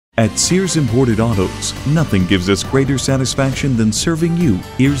At Sears Imported Autos, nothing gives us greater satisfaction than serving you.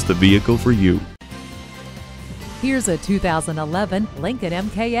 Here's the vehicle for you. Here's a 2011 Lincoln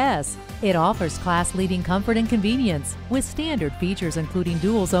MKS. It offers class-leading comfort and convenience with standard features including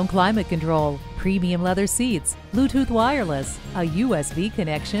dual-zone climate control, premium leather seats, Bluetooth wireless, a USB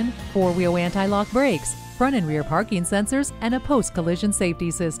connection, four-wheel anti-lock brakes, front and rear parking sensors, and a post-collision safety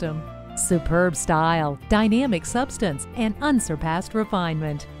system. Superb style, dynamic substance, and unsurpassed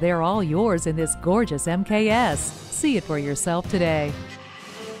refinement. They're all yours in this gorgeous MKS. See it for yourself today.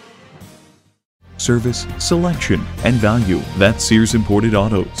 Service, selection, and value. That's Sears Imported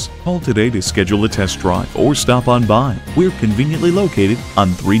Autos. Call today to schedule a test drive or stop on by. We're conveniently located on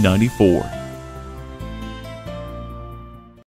 394.